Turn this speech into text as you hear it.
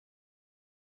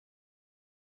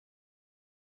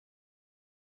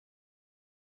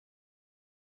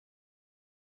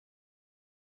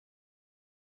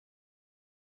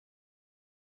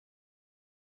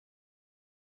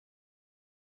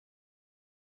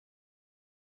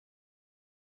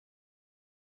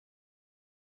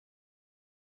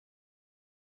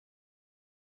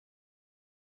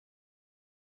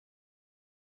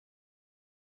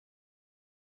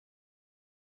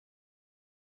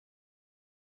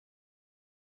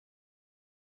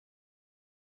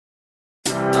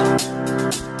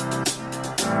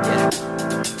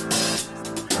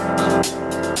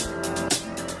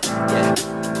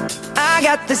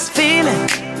got this feeling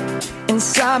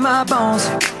inside my bones.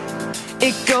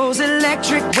 It goes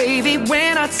electric wavy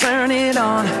when I turn it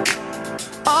on.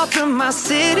 Off from my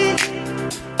city,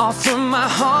 off from my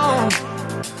home.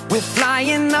 We're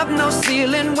flying up, no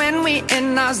ceiling when we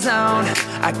in our zone.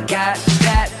 I got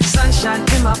that sunshine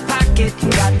in my pocket,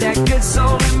 got that good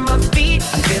soul in my feet.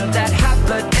 I feel that hot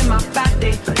blood in my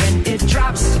body when it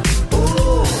drops.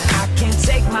 Ooh, I can't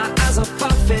take my eyes off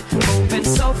of it, moving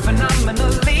so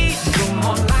phenomenally. You're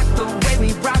more like the way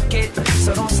we rock it,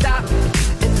 so don't stop.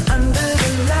 And under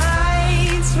the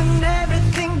lights when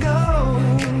everything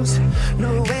goes,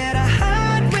 nowhere to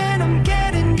hide when I'm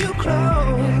getting you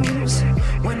close.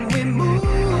 When we move,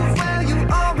 well, you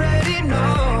already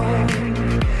know.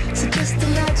 So just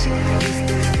imagine.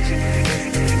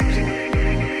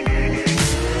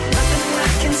 Nothing I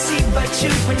can see but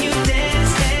you when you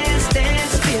dance, dance,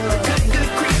 dance. Feel good, good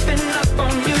creeping up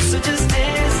on you. So just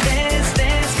dance, dance,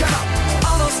 dance. Come on.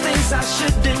 All those things I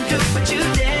shouldn't do, but you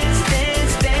dance,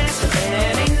 dance, dance.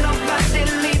 And ain't nobody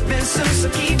leaving soon, so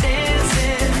keep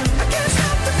dancing. I can't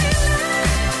stop the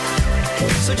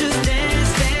feeling. So just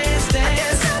dance, dance,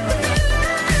 dance.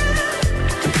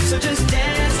 So just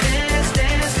dance, dance,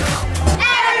 dance, come on.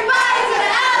 Everybody to the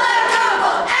LA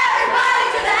Rumble! Everybody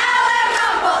to the LA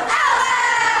Rumble! LA!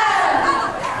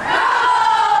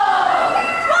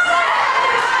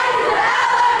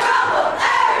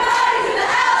 Everybody to the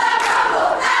LA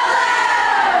Rumble! LA!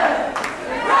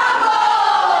 Rumble!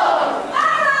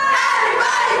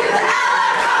 Everybody to the LA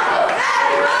Rumble!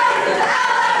 Everybody to the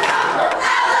LA Rumble!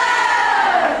 LA!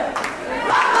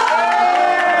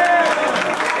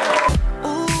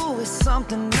 Ooh, it's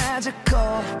something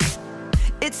magical.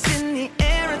 It's in the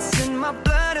air, it's in my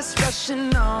blood, it's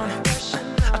rushing on.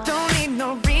 I don't need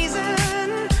no reason,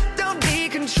 don't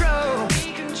need control.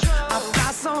 I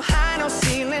fly so high, no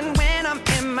ceiling when I'm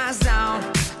in my zone.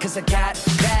 Cause I got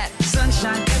that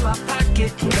sunshine in my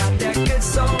pocket, got that good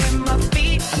soul in my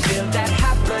feet. I feel that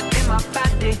hot blood in my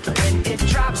body when it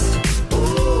drops.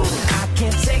 Ooh, I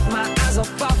can't take my eyes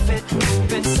off of it,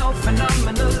 moving so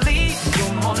phenomenally.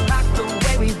 You're more like the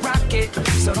way we rock it,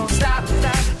 so don't stop,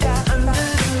 stop, stop. Under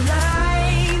the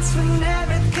lights when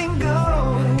everything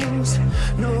goes,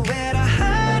 nowhere to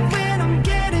hide when I'm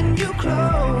getting you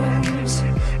close.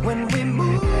 When we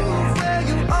move, well,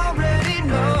 you already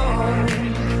know.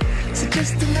 So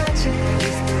just imagine.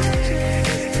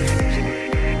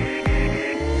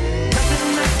 Nothing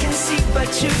I can see but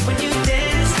you when you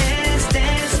dance, dance,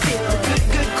 dance. Feel good,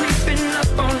 good creeping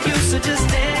up on you. So just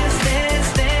dance, dance,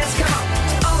 dance. Come on.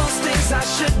 All those things I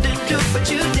shouldn't do, but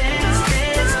you dance,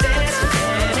 dance, dance.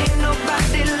 And ain't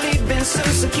nobody leaving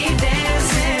soon, so keep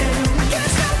dancing. I can't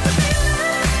stop the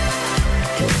feeling.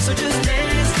 So just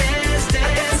dance, dance,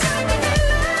 dance.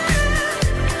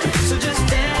 So just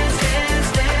dance, dance,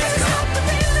 dance. Stop the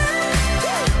feeling.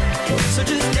 So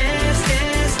just dance,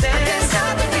 dance, dance. I can't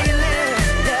stop the feeling.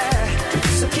 Yeah.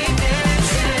 So keep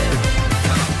dancing.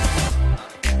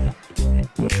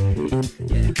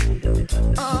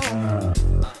 Oh.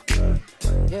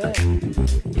 Yeah.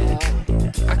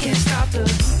 Yeah. I can't stop the.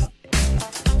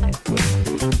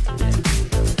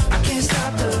 I can't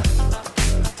stop the.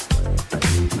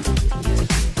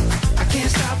 I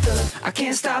can't stop the. I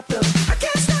can't stop the. I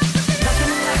can't stop the.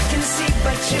 Nothing I can see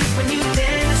but you when you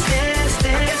dance, dance,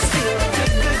 dance. Feel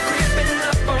good, good creeping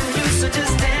up on you. So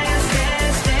just dance,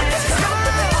 dance, dance.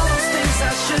 All those things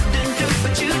I shouldn't do,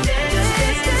 but you dance,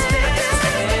 dance, dance.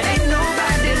 And ain't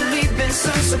nobody leaving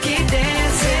soon, so keep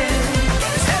dancing.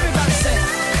 Everybody say.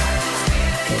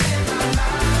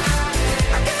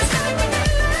 I can't stop the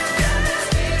feeling.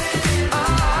 Oh,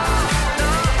 no,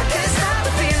 I can't stop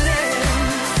the feeling.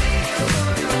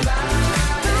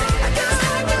 I can't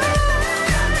stop the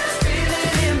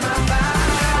feeling in my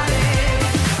body.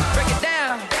 Break it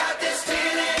down. Got this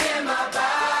feeling in my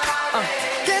body.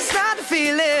 Can't stop the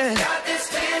feeling. Got this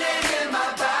feeling in my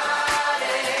body.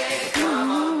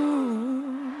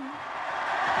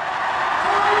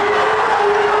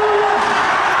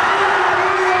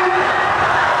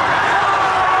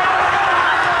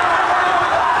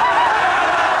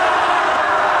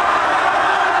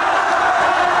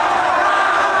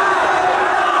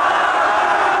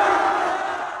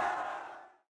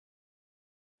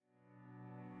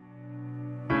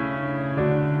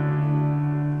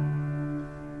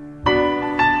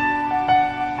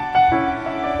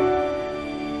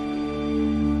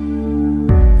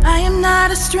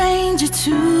 A stranger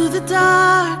to the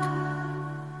dark.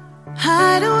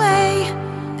 Hide away,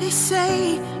 they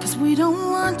say, 'cause we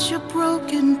don't want your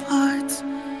broken parts.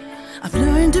 I've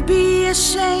learned to be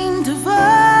ashamed of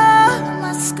all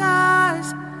my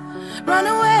scars. Run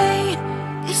away,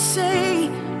 they say,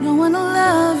 No one will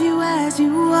love you as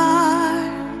you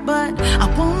are, but I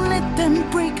won't let them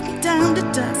break me down to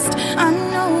dust. I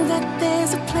know that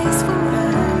there's a place for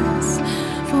us,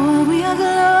 for we are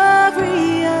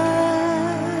glorious.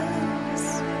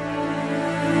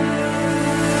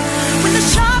 When the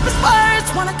sharpest words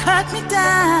wanna cut me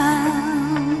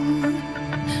down,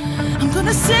 I'm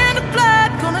gonna send a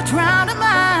flood, gonna drown them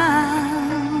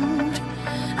out.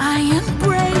 I am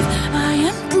brave, I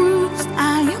am bruised,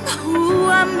 I am who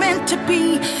I'm meant to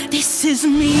be. This is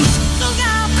me. Look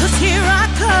out, 'cause here I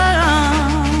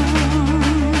come,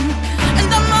 and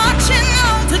I'm marching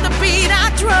on to the beat I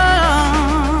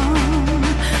drum.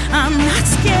 I'm not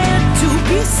scared to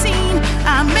be seen,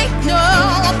 I make no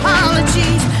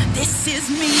apologies. This is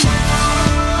me.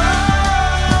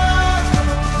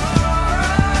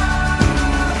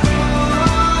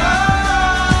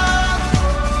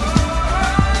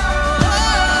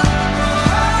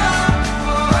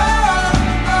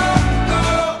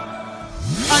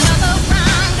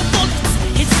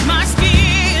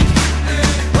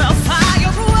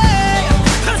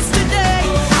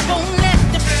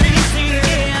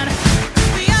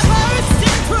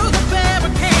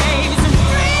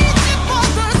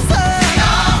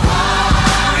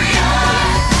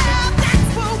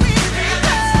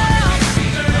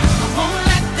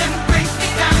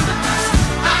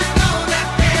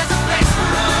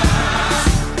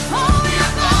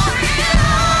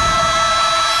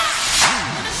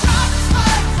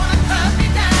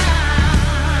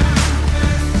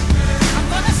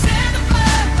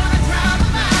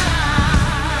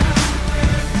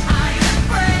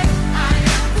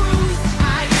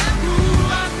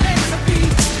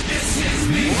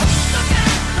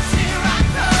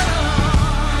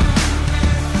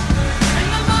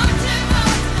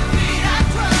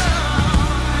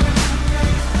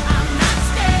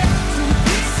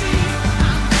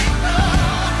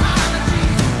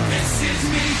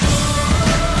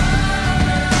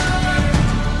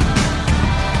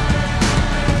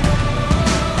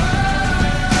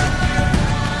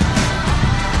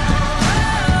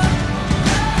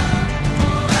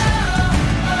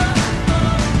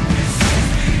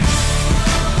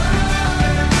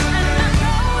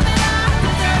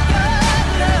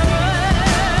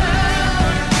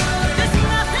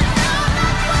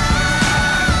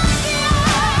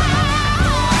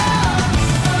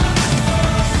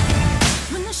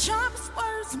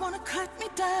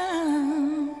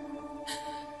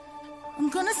 I'm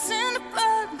gonna send a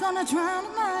flood, gonna drown a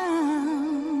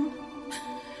man.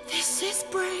 This is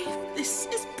brave, this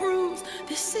is bruised,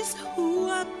 this is who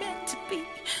I'm meant to be.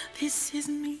 This is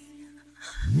me.